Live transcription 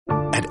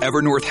At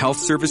Evernorth Health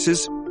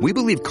Services, we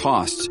believe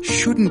costs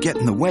shouldn't get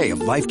in the way of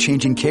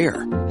life-changing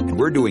care, and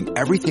we're doing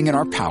everything in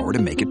our power to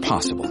make it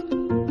possible.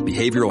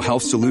 Behavioral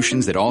health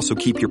solutions that also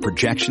keep your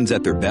projections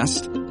at their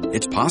best?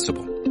 It's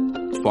possible.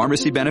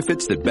 Pharmacy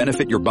benefits that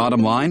benefit your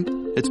bottom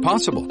line? It's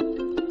possible.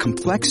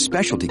 Complex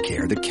specialty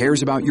care that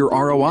cares about your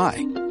ROI?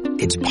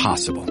 It's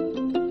possible.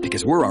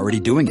 Because we're already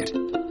doing it.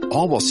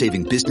 All while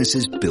saving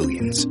businesses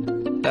billions.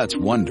 That's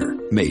Wonder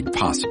made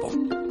possible.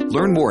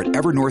 Learn more at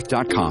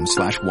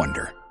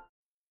evernorth.com/wonder.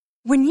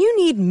 When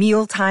you need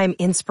mealtime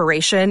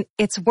inspiration,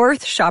 it's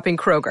worth shopping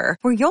Kroger,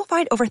 where you'll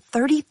find over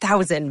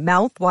 30,000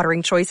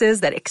 mouth-watering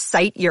choices that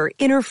excite your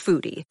inner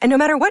foodie. And no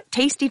matter what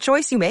tasty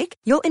choice you make,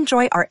 you'll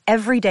enjoy our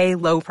everyday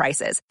low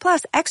prices,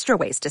 plus extra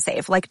ways to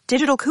save, like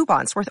digital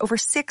coupons worth over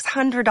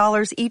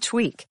 $600 each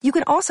week. You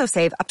can also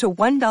save up to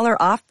 $1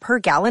 off per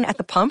gallon at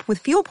the pump with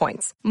fuel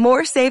points.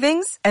 More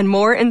savings and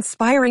more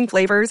inspiring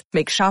flavors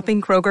make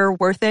shopping Kroger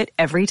worth it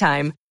every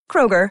time.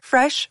 Kroger,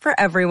 fresh for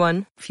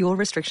everyone. Fuel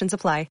restrictions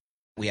apply.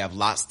 We have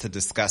lots to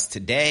discuss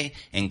today,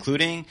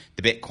 including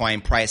the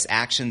Bitcoin price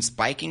action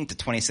spiking to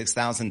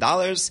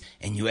 $26,000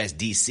 in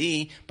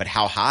USDC. But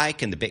how high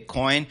can the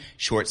Bitcoin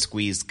short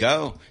squeeze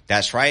go?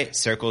 That's right.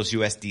 Circle's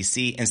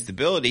USDC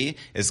instability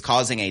is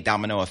causing a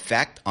domino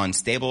effect on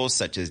stables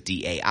such as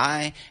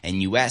DAI and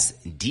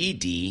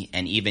USDD,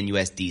 and even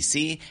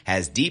USDC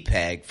has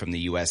depegged from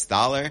the US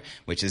dollar,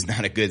 which is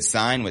not a good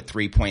sign, with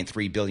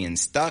 3.3 billion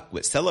stuck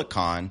with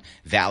Silicon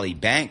Valley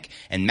Bank.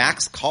 And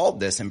Max called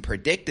this and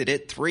predicted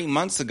it 3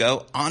 months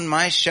ago on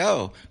my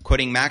show.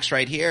 Quoting Max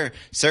right here,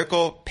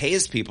 Circle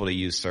pays people to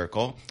use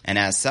Circle, and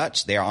as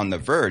such, they are on the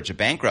verge of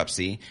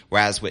bankruptcy,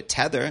 whereas with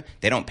Tether,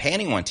 they don't pay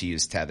anyone to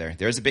use Tether.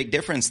 There's a big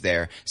difference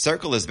there.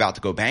 Circle is about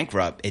to go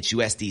bankrupt. It's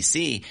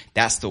USDC.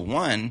 That's the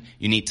one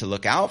you need to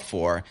look out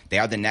for. They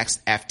are the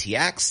next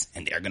FTX,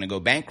 and they're going to go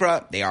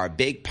bankrupt. They are a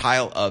big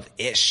pile of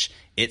ish.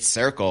 It's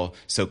Circle,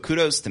 so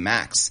kudos to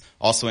Max.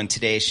 Also in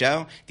today's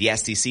show, the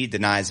SEC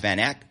denies Van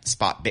Eck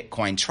spot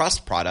Bitcoin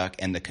trust product,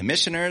 and the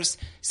commissioners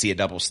see a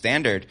double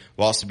standard.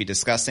 We'll also be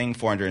discussing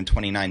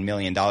 $429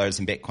 million in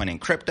Bitcoin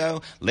and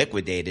crypto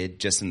liquidated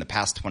just in the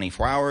past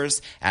 24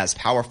 hours as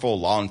powerful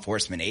law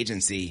enforcement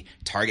agency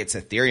targets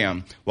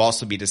Ethereum. We'll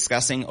also be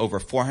discussing over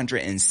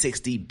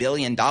 $460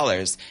 billion in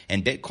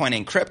Bitcoin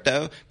and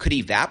crypto could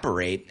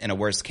evaporate in a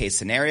worst case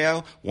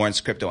scenario, warns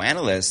crypto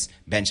analyst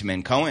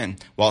Benjamin Cohen.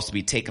 We'll also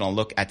be taking a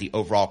look at the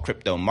overall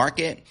crypto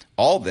market.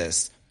 All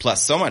this,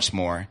 plus so much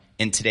more,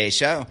 in today's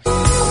show.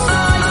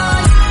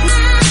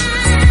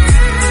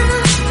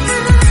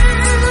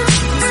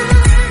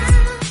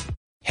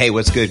 Hey,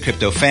 what's good,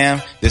 crypto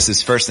fam? This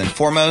is first and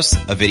foremost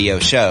a video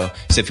show.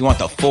 So if you want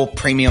the full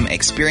premium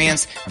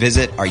experience,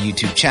 visit our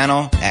YouTube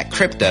channel at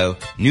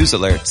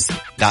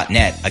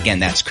cryptonewsalerts.net. Again,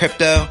 that's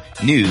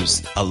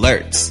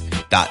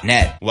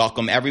cryptonewsalerts.net.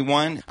 Welcome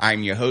everyone.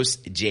 I'm your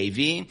host,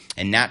 JV,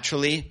 and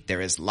naturally there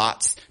is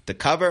lots to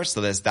cover.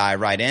 So let's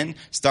dive right in,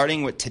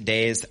 starting with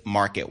today's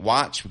market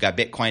watch. We got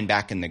Bitcoin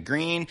back in the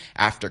green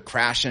after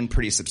crashing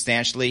pretty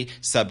substantially,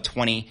 sub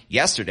 20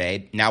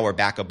 yesterday. Now we're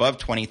back above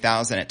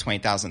 20,000 at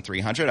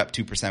 20,300, up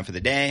 2% for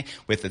the day,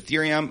 with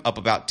Ethereum up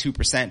about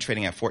 2%,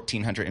 trading at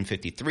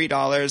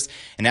 $1,453.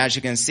 And as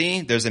you can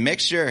see, there's a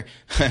mixture.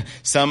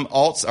 Some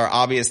alts are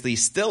obviously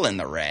still in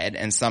the red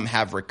and some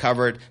have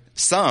recovered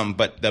some,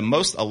 but the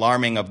most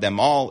alarming of them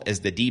all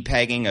is the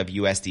depegging of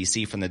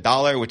USDC from the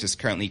dollar, which is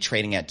currently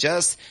trading at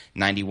just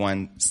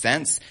 91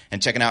 cents.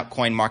 And checking out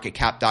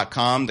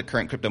coinmarketcap.com, the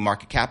current crypto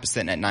market cap is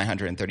sitting at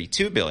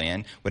 932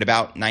 billion with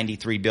about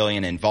 93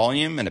 billion in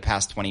volume in the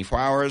past 24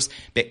 hours.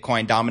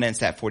 Bitcoin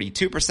dominance at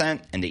 42%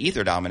 and the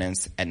Ether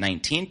dominance at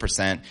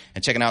 19%.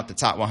 And checking out the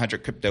top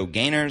 100 crypto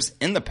gainers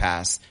in the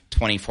past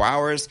 24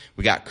 hours,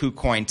 we got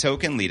KuCoin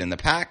token leading the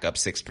pack, up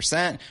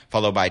 6%,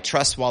 followed by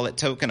Trust Wallet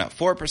token up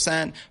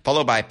 4%,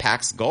 followed by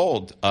Pax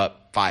Gold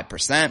up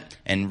 5%,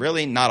 and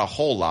really not a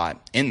whole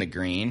lot in the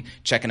green.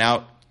 Checking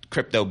out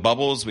crypto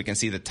bubbles, we can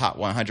see the top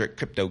 100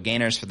 crypto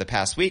gainers for the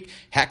past week.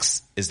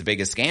 Hex is the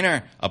biggest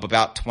gainer, up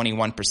about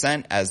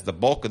 21%, as the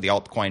bulk of the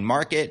altcoin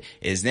market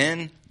is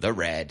in the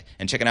red.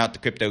 And checking out the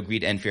Crypto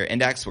Greed and Fear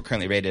Index, we're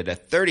currently rated a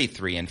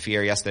 33 in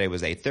fear. Yesterday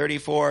was a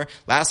 34,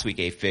 last week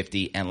a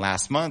 50, and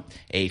last month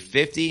a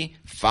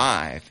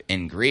 55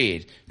 in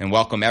greed. And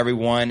welcome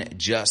everyone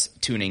just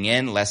tuning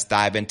in. Let's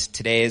dive into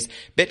today's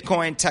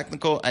Bitcoin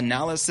technical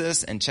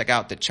analysis and check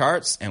out the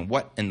charts and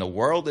what in the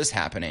world is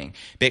happening.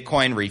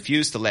 Bitcoin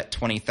refused to let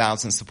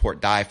 20,000 support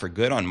die for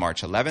good on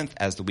March 11th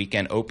as the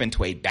weekend opened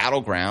to a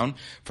battleground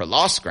for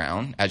lost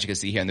ground. As you can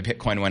see here in the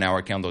Bitcoin 1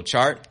 hour candle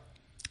chart,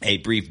 a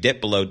brief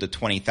dip below the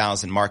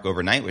 20,000 mark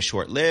overnight was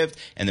short-lived,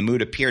 and the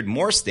mood appeared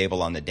more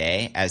stable on the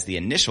day as the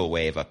initial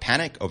wave of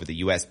panic over the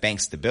U.S. bank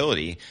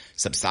stability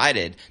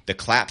subsided. The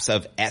collapse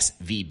of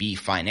SVB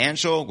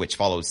Financial, which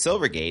followed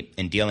Silvergate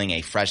in dealing a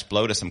fresh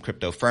blow to some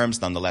crypto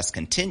firms, nonetheless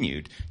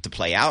continued to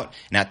play out.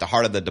 And at the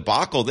heart of the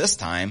debacle this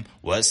time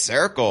was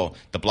Circle,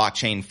 the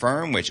blockchain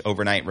firm, which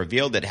overnight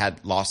revealed it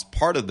had lost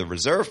part of the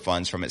reserve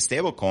funds from its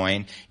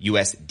stablecoin,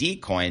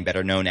 USD Coin,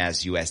 better known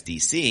as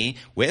USDC,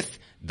 with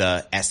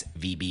the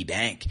SVB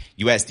Bank.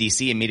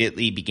 USDC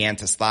immediately began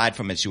to slide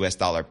from its US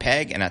dollar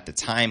peg and at the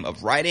time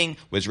of writing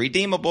was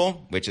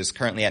redeemable, which is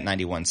currently at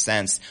 91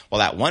 cents,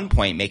 while at one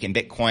point making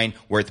Bitcoin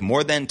worth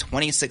more than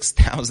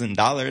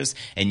 $26,000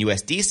 in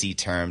USDC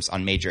terms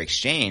on major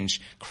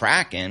exchange,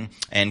 Kraken.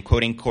 And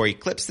quoting Corey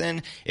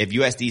Clipson, if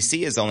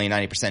USDC is only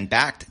 90%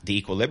 backed, the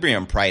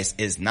equilibrium price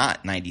is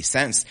not 90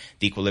 cents.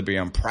 The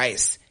equilibrium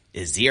price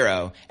is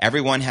zero.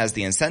 Everyone has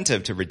the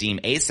incentive to redeem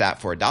ASAP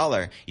for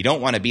 $1. You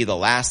don't want to be the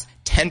last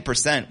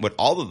 10% with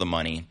all of the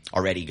money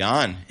already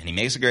gone. And he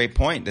makes a great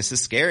point. This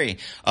is scary.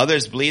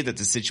 Others believe that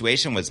the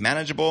situation was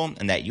manageable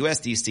and that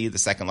USDC, the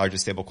second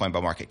largest stablecoin by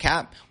market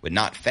cap, would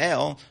not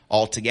fail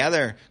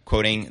altogether.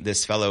 Quoting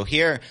this fellow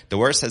here, the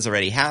worst has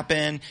already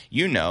happened.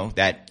 You know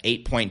that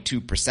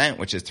 8.2%,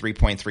 which is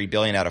 3.3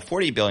 billion out of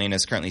 40 billion,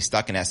 is currently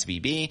stuck in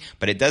SVB,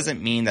 but it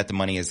doesn't mean that the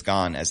money is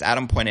gone. As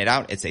Adam pointed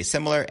out, it's a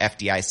similar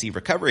FDIC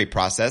recovery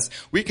process.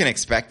 We can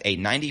expect a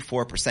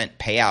 94%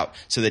 payout.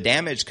 So the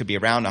damage could be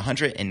around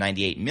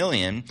 198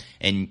 million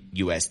in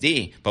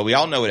USD. But we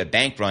all know at a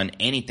bank run,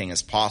 anything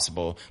is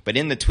possible. But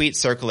in the tweet,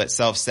 Circle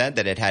itself said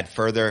that it had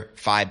further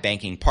 5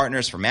 banking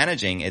partners for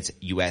managing its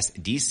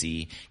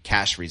USDC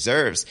cash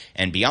reserves.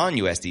 And beyond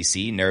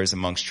USDC, nerves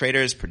amongst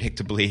traders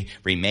predictably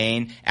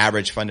remain.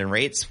 Average funding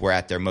rates were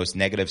at their most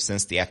negative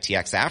since the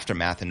FTX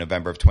aftermath in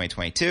November of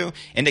 2022,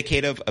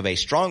 indicative of a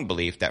strong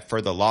belief that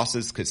further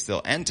losses could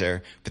still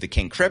enter for the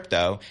King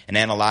Crypto. And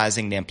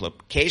analyzing the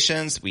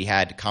implications, we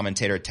had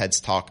commentator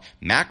Ted's Talk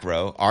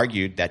Macro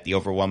argued that the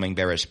overwhelming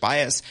bearish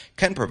bias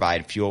can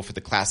provide fuel for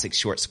the classic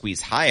short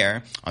squeeze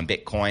higher on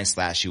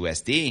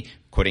Bitcoin/USD.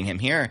 Quoting him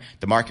here,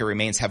 the market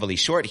remains heavily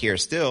short here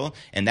still,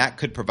 and that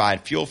could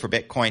provide fuel for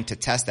Bitcoin to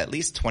test at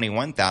least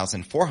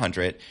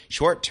 21,400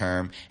 short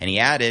term. And he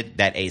added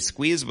that a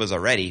squeeze was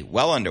already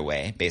well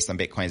underway based on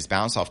Bitcoin's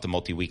bounce off the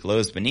multi-week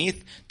lows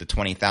beneath the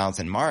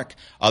 20,000 mark.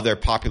 Other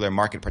popular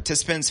market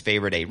participants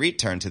favored a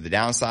return to the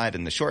downside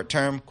in the short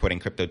term. Quoting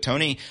Crypto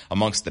Tony,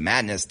 amongst the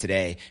madness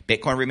today,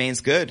 Bitcoin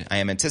remains good. I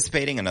am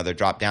anticipating another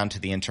drop down to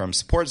the interim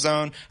support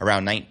zone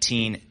around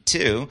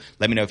 19.2.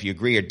 Let me know if you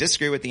agree or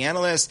disagree with the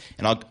analyst.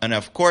 And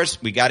of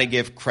course, we got to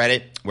give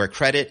credit where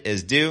credit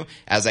is due.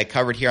 As I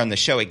covered here on the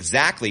show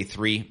exactly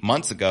 3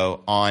 months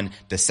ago on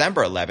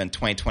December 11,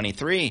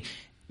 2023,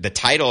 the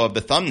title of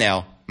the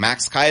thumbnail,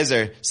 Max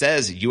Keiser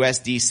says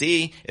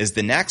USDC is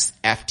the next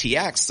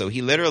FTX. So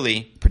he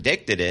literally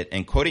predicted it,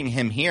 and quoting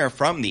him here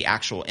from the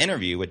actual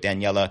interview with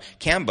Daniela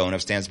Cambone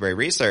of Stansberry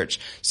Research,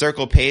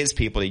 Circle pays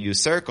people to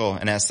use Circle,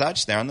 and as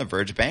such, they're on the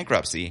verge of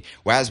bankruptcy.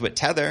 Whereas with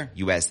Tether,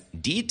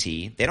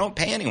 USDT, they don't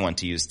pay anyone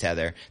to use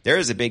Tether. There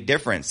is a big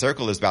difference.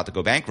 Circle is about to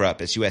go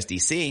bankrupt. It's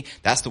USDC.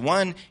 That's the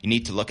one you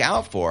need to look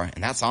out for,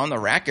 and that's on the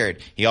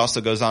record. He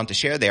also goes on to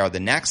share they are the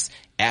next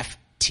FTX.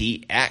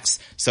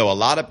 So a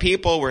lot of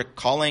people were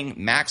calling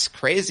Max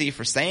crazy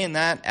for saying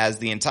that as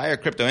the entire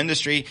crypto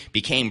industry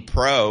became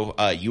pro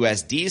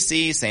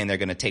USDC, saying they're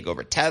going to take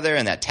over Tether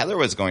and that Tether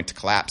was going to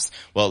collapse.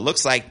 Well, it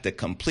looks like the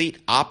complete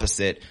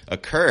opposite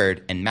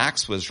occurred, and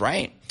Max was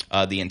right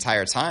the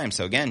entire time.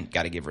 So again,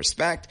 got to give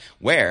respect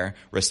where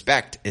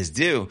respect is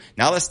due.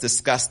 Now let's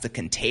discuss the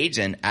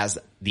contagion as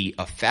the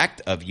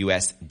effect of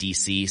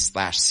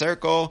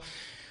USDC/Circle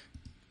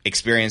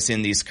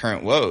experiencing these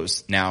current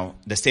woes. Now,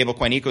 the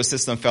stablecoin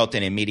ecosystem felt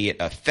an immediate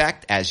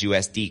effect as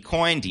USD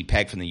coin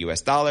depegged from the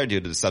US dollar due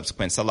to the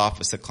subsequent sell-off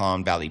of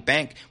Silicon Valley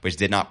Bank, which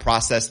did not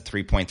process the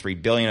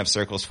 3.3 billion of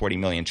Circle's 40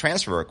 million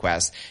transfer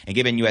requests. And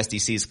given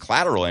USDC's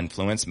collateral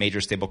influence, major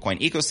stablecoin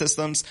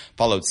ecosystems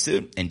followed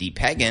suit and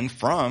depegging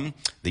from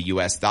the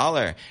US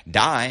dollar.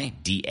 DAI,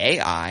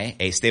 D-A-I,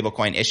 a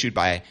stablecoin issued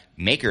by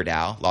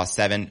MakerDAO, lost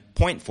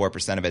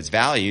 7.4% of its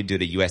value due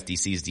to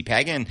USDC's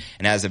depegging,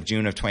 and as of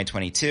June of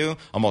 2022,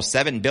 almost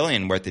 $7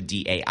 billion worth of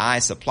DAI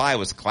supply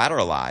was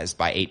collateralized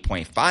by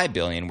 $8.5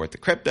 billion worth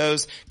of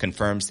cryptos,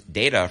 confirms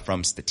data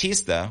from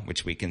Statista,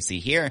 which we can see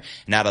here.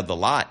 And out of the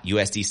lot,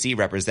 USDC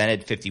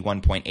represented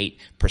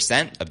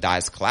 51.8% of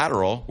DAI's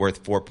collateral,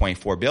 worth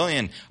 $4.4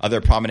 billion.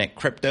 Other prominent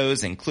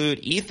cryptos include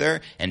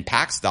Ether and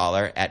Pax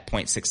Dollar at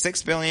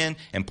 $0.66 billion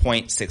and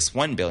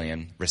 $0.61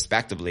 billion,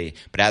 respectively.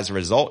 But as a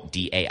result,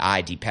 DAI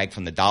depegged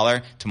from the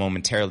dollar to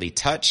momentarily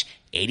touch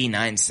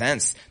 89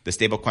 cents. The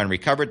stablecoin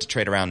recovered to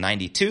trade around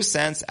 92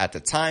 cents at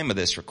the time of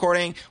this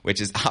recording, which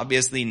is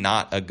obviously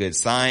not a good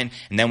sign.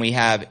 And then we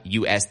have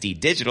USD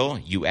Digital,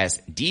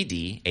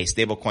 USDD, a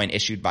stablecoin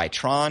issued by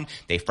Tron,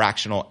 a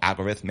fractional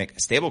algorithmic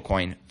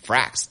stablecoin,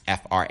 Frax,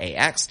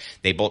 F-R-A-X.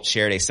 They both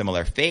shared a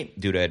similar fate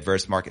due to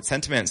adverse market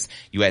sentiments.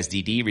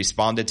 USDD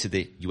responded to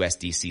the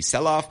USDC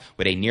sell-off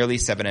with a nearly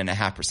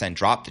 7.5%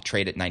 drop to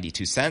trade at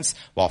 92 cents,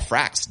 while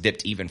Frax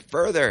dipped even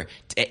further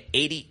to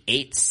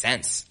 88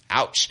 cents.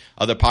 Ouch.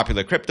 Other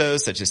popular cryptos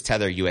such as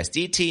Tether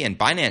USDT and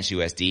Binance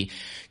USD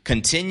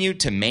continue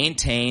to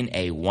maintain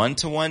a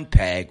one-to-one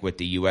peg with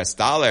the US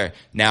dollar.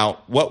 Now,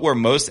 what were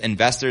most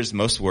investors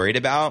most worried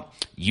about?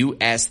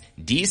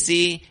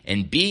 USDC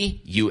and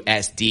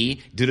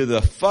BUSD due to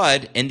the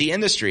FUD in the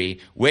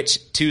industry,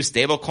 which two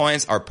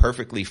stablecoins are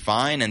perfectly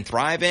fine and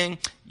thriving.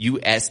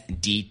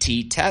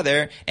 USDT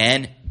Tether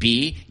and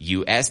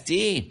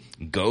BUSD.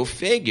 Go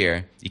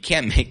figure. You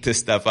can't make this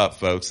stuff up,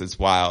 folks. It's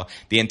wild.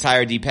 The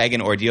entire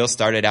depegging ordeal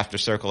started after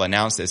Circle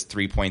announced its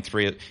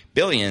 $3.3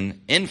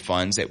 billion in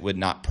funds it would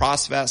not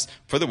process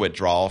for the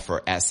withdrawal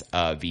for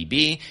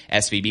SVB.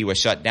 SVB was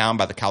shut down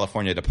by the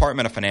California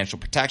Department of Financial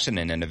Protection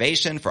and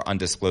Innovation for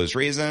undisclosed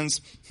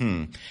reasons.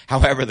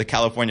 However, the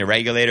California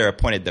regulator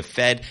appointed the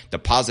Fed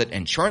Deposit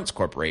Insurance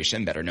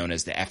Corporation, better known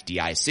as the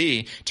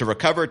FDIC, to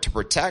recover to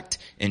protect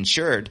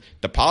insured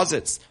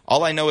deposits.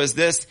 All I know is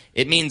this: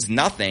 it means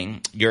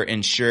nothing. You're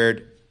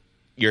insured,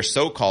 your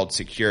so-called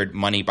secured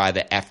money by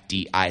the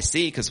FDIC,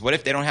 because what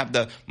if they don't have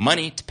the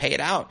money to pay it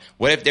out?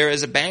 What if there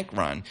is a bank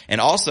run? And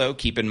also,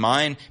 keep in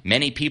mind,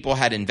 many people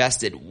had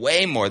invested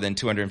way more than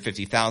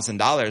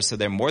 $250,000, so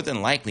they're more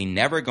than likely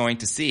never going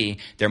to see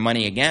their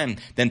money again.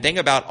 Then think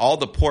about all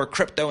the poor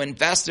crypto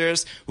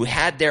investors who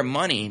had their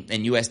money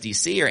in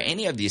USDC or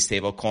any of these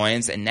stable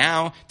coins, and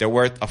now they're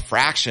worth a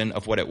fraction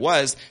of what it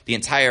was. The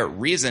entire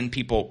reason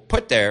people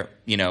put their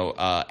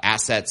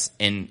assets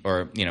in,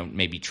 or,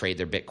 maybe trade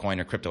their Bitcoin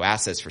or crypto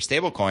assets for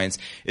stable coins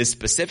is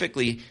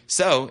specifically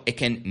so it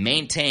can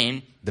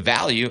maintain the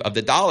value of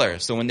the dollar.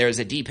 So when there's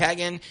a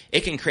depegging,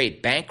 it can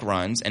create bank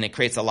runs, and it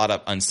creates a lot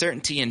of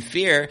uncertainty and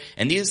fear,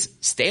 and these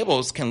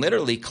stables can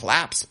literally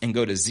collapse and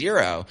go to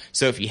zero.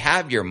 So if you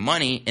have your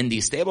money in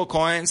these stable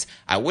coins,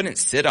 I wouldn't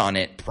sit on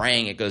it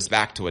praying it goes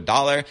back to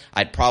 $1.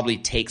 I'd probably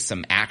take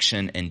some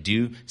action and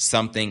do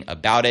something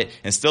about it.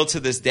 And still to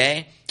this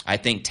day, I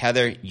think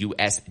Tether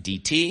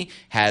USDT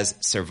has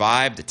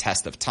survived the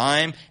test of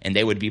time, and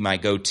they would be my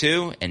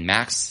go-to. And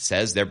Max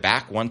says they're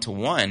back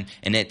 1-to-1,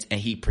 and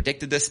he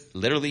predicted this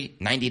literally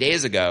 90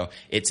 days ago.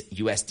 It's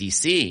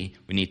USDC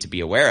we need to be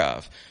aware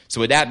of.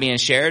 So with that being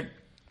shared,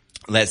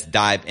 let's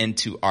dive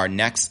into our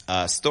next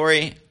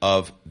story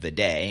of the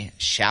day,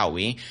 shall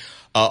we?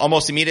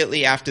 Almost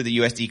immediately after the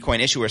USD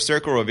coin issuer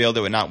Circle revealed it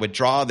would not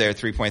withdraw their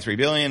 $3.3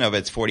 billion of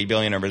its $40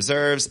 billion of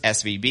reserves,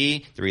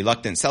 SVB, the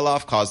reluctant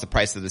sell-off caused the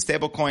price of the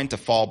stablecoin to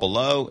fall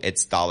below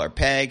its dollar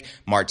peg.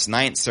 March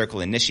 9th,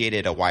 Circle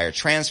initiated a wire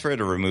transfer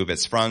to remove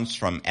its funds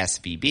from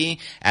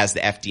SVB as the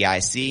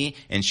FDIC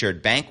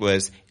insured bank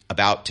was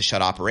about to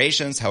shut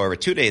operations. However,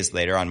 2 days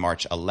later, on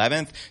March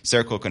 11th,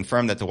 Circle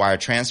confirmed that the wire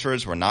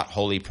transfers were not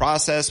wholly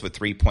processed, with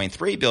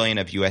 $3.3 billion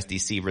of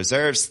USDC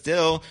reserves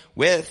still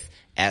with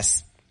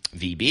SVB.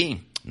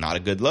 Not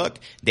a good look.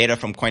 Data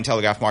from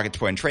Cointelegraph Market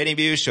Report and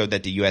TradingView showed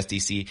that the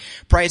USDC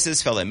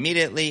prices fell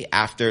immediately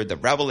after the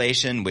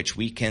revelation, which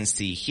we can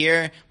see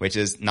here, which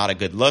is not a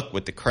good look,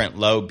 with the current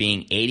low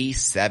being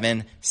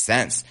 87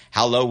 cents.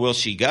 How low will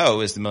she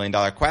go is the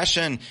million-dollar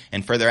question.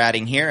 And further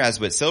adding here,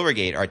 as with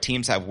Silvergate, our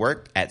teams have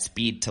worked at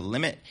speed to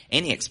limit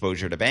any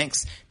exposure to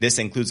banks. This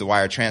includes a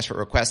wire transfer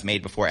request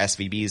made before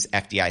SVB's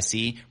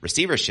FDIC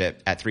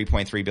receivership at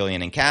 $3.3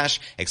 billion in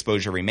cash.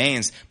 Exposure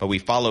remains, but we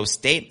follow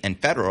state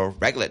and federal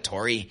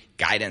regulatory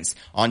guidance.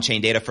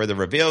 On-chain data further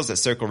reveals that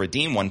Circle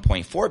redeemed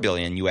 $1.4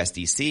 billion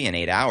USDC in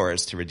 8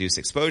 hours to reduce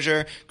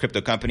exposure. Crypto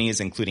companies,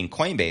 including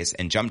Coinbase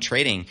and Jump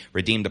Trading,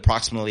 redeemed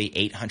approximately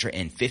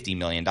 $850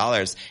 million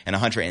and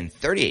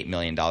 $138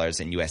 million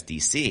in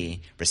USDC,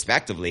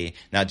 respectively.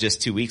 Now,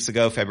 just 2 weeks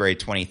ago, February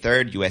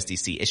 23rd,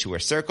 USDC issuer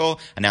Circle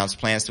announced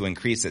plans to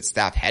increase its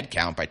staff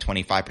headcount by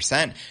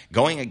 25%,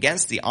 going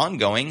against the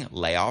ongoing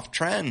layoff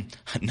trend.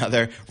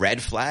 Another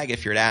red flag,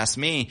 if you're to ask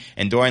me.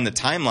 And during the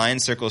timeline,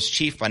 Circle's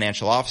chief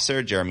financial officer,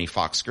 Jeremy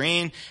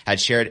Fox-Green, had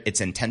shared its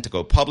intent to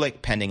go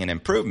public pending an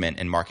improvement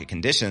in market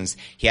conditions.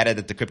 He added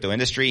that the crypto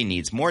industry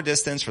needs more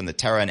distance from the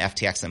Terra and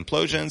FTX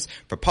implosions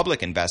for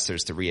public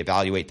investors to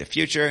reevaluate the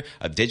future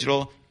of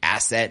digital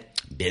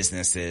asset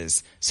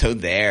businesses. So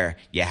there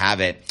you have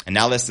it. And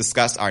now let's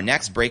discuss our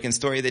next breaking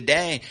story of the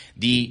day.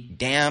 The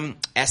damn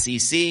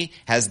SEC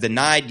has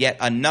denied yet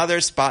another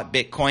spot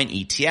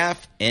Bitcoin ETF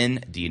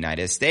in the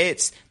United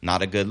States.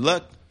 Not a good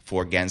look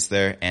for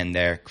Gensler and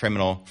their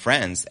criminal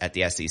friends at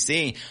the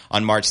SEC.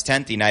 On March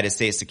 10th, the United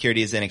States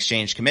Securities and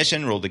Exchange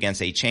Commission ruled against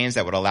a change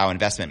that would allow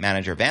investment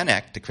manager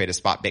VanEck to create a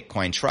spot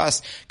Bitcoin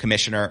trust.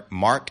 Commissioner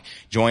Mark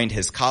joined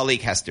his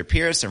colleague Hester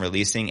Peirce in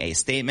releasing a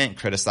statement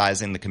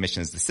criticizing the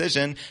commission's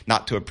decision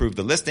not to approve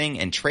the listing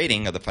and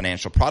trading of the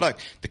financial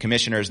product. The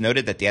commissioners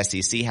noted that the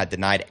SEC had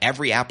denied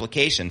every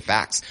application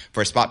fax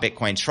for a spot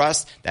Bitcoin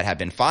trust that had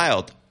been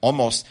filed,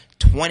 almost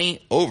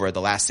 20 over the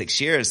last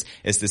 6 years.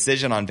 Its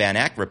decision on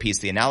VanEck repeats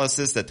the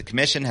analysis that the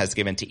commission has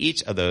given to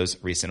each of those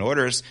recent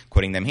orders,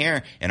 quoting them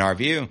here. In our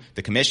view,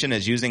 the commission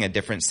is using a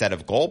different set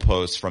of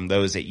goalposts from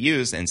those it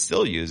used and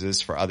still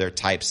uses for other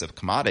types of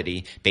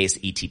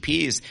commodity-based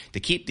ETPs.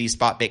 To keep these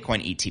spot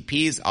Bitcoin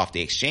ETPs off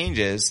the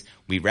exchanges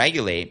we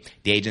regulate,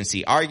 the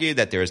agency argued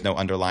that there is no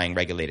underlying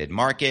regulated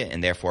market,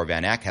 and therefore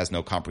VanEck has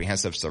no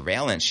comprehensive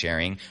surveillance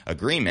sharing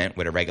agreement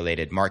with a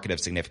regulated market of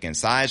significant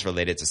size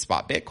related to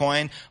spot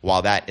Bitcoin,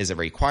 while that is a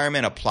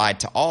requirement applied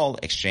to all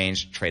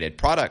exchange-traded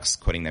products.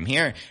 Quoting them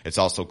here, it's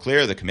also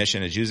clear the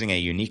commission is using a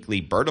uniquely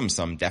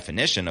burdensome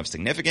definition of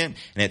significant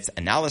in its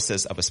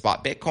analysis of a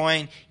spot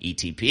Bitcoin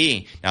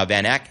ETP. Now,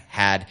 VanEck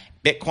had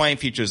Bitcoin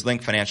futures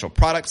link financial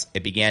products.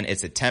 It began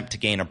its attempt to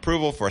gain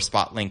approval for a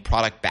spot link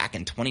product back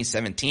in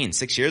 2017,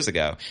 6 years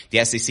ago.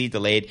 The SEC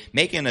delayed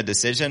making a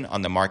decision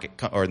on the market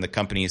or the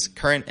company's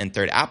current and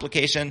third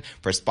application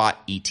for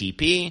spot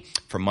ETP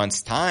for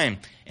months' time.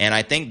 And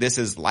I think this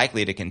is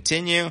likely to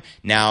continue.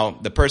 Now,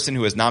 the person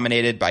who was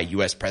nominated by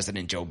U.S.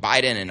 President Joe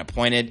Biden and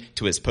appointed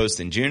to his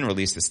post in June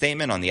released a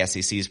statement on the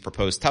SEC's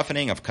proposed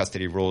toughening of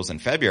custody rules in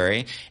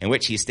February, in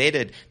which he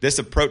stated this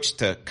approach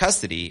to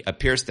custody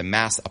appears to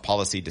mask a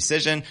policy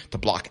decision to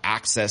block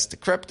access to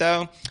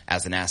crypto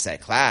as an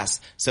asset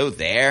class. So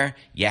there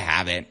you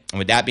have it. And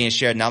with that being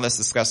shared, now let's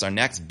discuss our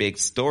next big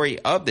story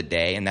of the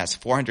day, and that's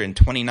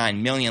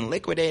 429 million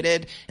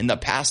liquidated in the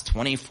past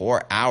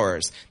 24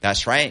 hours.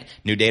 That's right.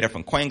 New data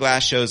from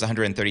CoinGlass shows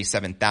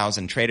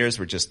 137,000 traders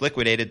were just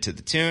liquidated to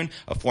the tune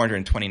of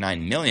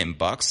 429 million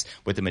bucks,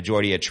 with the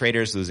majority of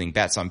traders losing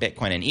bets on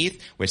Bitcoin and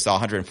ETH, which saw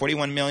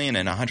 141 million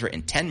and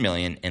 110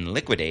 million in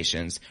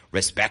liquidations,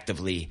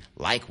 respectively.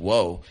 Like,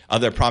 whoa.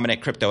 Other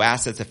prominent crypto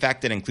assets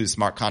affected include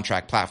smart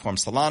contract platform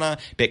Solana,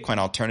 Bitcoin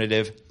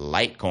alternative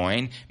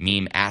Litecoin,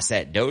 meme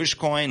asset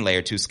Dogecoin,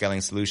 layer 2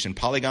 scaling solution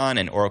Polygon,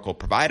 and Oracle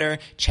provider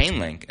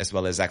Chainlink, as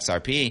well as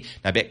XRP.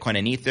 Now, Bitcoin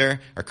and Ether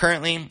are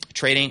currently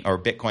trading, or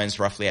Bitcoin's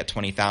roughly at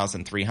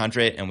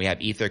 20,300, and we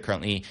have Ether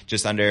currently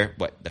just under,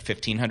 the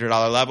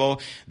 $1,500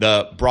 level.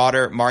 The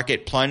broader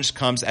market plunge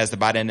comes as the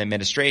Biden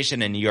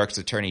administration and New York's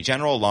Attorney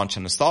General launch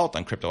an assault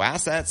on crypto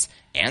assets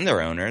and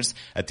their owners.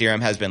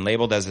 Ethereum has been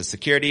labeled as a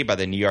security by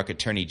the New York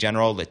Attorney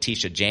General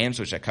Letitia James,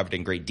 which I covered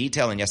in great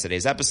detail in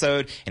yesterday's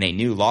episode, in a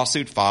new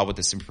lawsuit filed with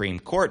the Supreme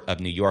Court of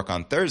New York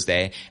on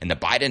Thursday, and the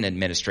Biden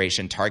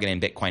administration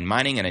targeting Bitcoin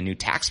mining and a new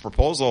tax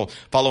proposal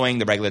following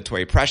the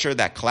regulatory pressure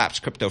that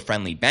collapsed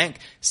crypto-friendly bank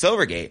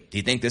Silvergate. Do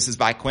you think this is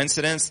by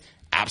coincidence?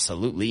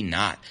 Absolutely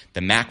not.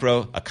 The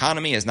macro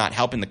economy is not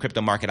helping the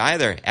crypto market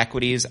either.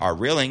 Equities are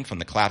reeling from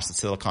the collapse of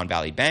Silicon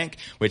Valley Bank,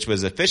 which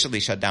was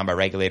officially shut down by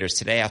regulators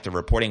today after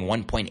reporting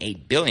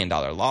 $1.8 billion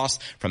loss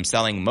from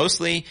selling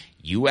mostly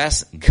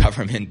U.S.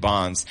 government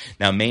bonds.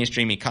 Now,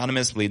 mainstream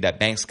economists believe that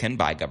banks can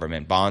buy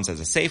government bonds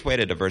as a safe way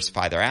to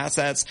diversify their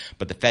assets,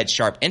 but the Fed's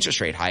sharp interest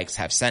rate hikes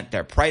have sent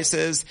their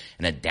prices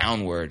in a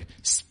downward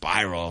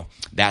spiral.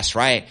 That's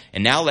right.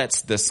 And now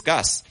let's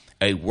discuss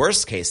a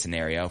worst case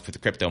scenario for the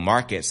crypto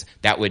markets.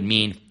 That would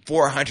mean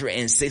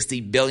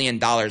 $460 billion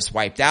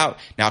wiped out.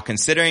 Now,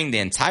 considering the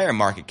entire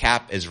market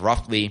cap is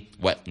roughly,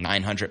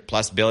 900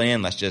 plus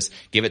billion, let's just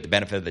give it the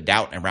benefit of the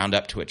doubt and round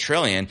up to $1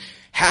 trillion.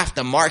 Half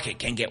the market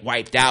can get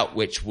wiped out,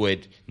 which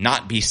would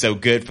not be so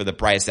good for the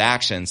price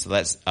action. So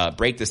let's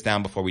break this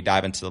down before we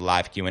dive into the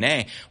live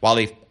Q&A.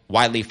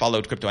 Widely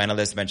followed crypto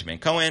analyst Benjamin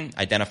Cohen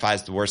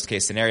identifies the worst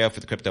case scenario for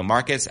the crypto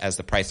markets as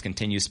the price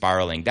continues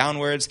spiraling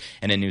downwards.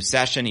 In a new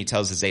session, he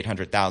tells his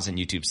 800,000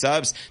 YouTube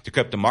subs the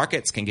crypto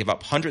markets can give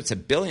up hundreds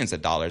of billions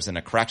of dollars in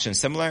a correction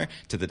similar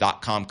to the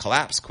dot-com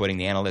collapse. Quoting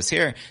the analyst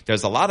here,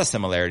 there's a lot of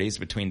similarities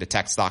between the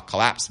tech stock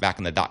collapse back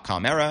in the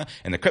dot-com era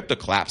and the crypto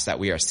collapse that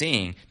we are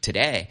seeing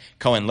today.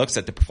 Cohen looks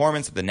at the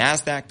performance of the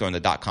NASDAQ during the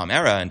dot-com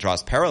era and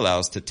draws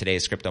parallels to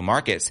today's crypto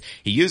markets.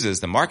 He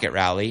uses the market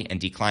rally and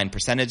decline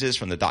percentages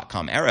from the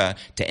dot-com era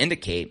to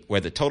indicate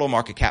where the total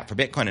market cap for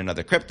Bitcoin and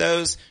other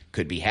cryptos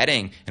could be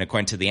heading. And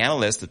according to the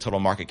analyst, the total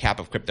market cap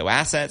of crypto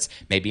assets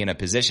may be in a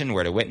position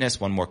where to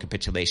witness one more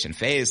capitulation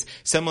phase,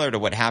 similar to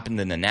what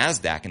happened in the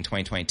NASDAQ in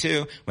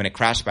 2022 when it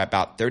crashed by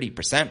about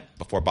 30%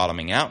 before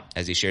bottoming out.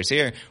 As he shares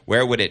here,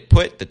 where would it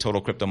put the total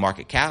crypto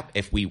market cap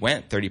if we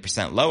went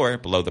 30% lower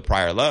below the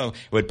prior low?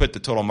 It would put the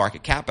total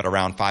market cap at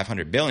around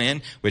 500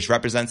 billion, which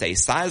represents a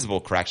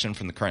sizable correction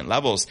from the current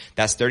levels.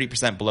 That's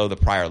 30% below the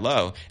prior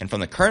low. And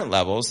from the current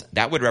levels,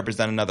 that would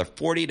represent another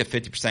 40 to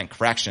 50%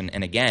 correction.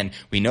 And again,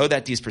 we know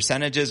that these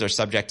percentages are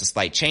subject to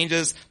slight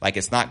changes, like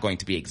it's not going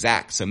to be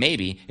exact. So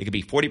maybe it could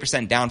be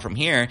 40% down from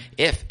here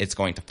if it's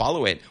going to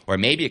follow it, or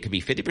maybe it could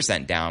be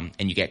 50% down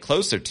and you get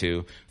closer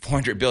to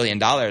 $400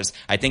 billion.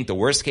 I think the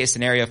worst case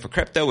scenario for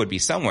crypto would be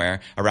somewhere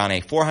around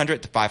a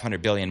 400 to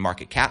 500 billion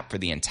market cap for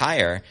the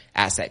entire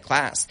asset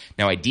class.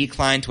 Now, a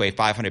decline to a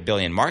 500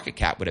 billion market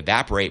cap would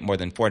evaporate more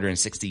than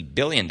 $460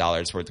 billion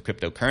worth of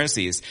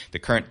cryptocurrencies. The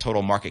current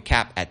total market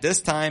cap at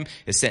this time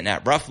is sitting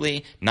at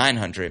roughly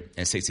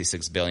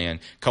 966 billion.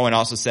 Cohen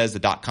also says the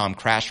dot-com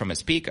crash from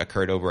its peak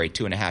occurred over a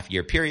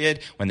 2.5-year period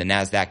when the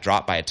NASDAQ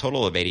dropped by a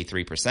total of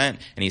 83%. And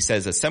he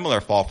says a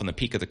similar fall from the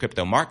peak of the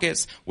crypto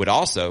markets would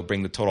also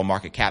bring the total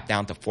market cap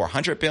down to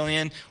 400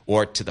 billion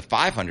or to the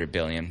 $500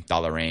 billion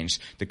range.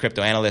 The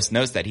crypto analyst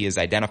notes that he is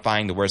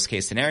identifying the worst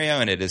case scenario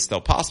and it is still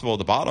possible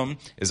the bottom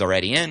is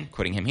already in.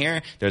 Quoting him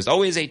here, there's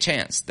always a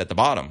chance that the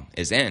bottom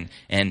is in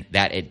and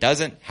that it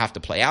doesn't have to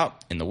play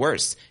out in the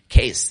worst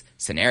case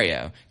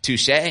scenario.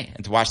 Touche.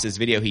 And to watch this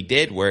video he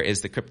did, where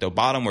is the crypto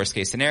bottom worst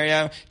case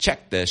scenario,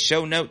 check the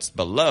show notes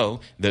below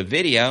the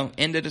video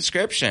in the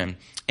description.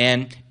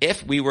 And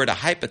if we were to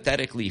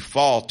hypothetically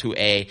fall to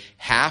a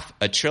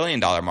 $500 billion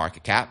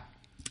market cap,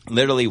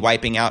 literally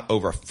wiping out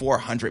over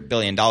 $400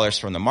 billion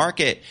from the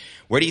market.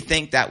 Where do you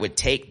think that would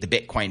take the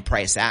Bitcoin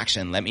price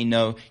action? Let me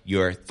know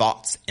your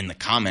thoughts in the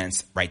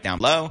comments right down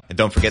below. And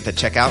don't forget to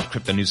check out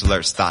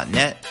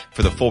cryptonewsalerts.net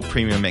for the full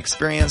premium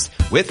experience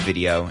with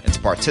video and to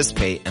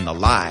participate in the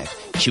live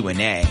Q&A.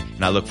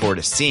 And I look forward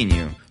to seeing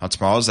you on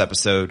tomorrow's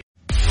episode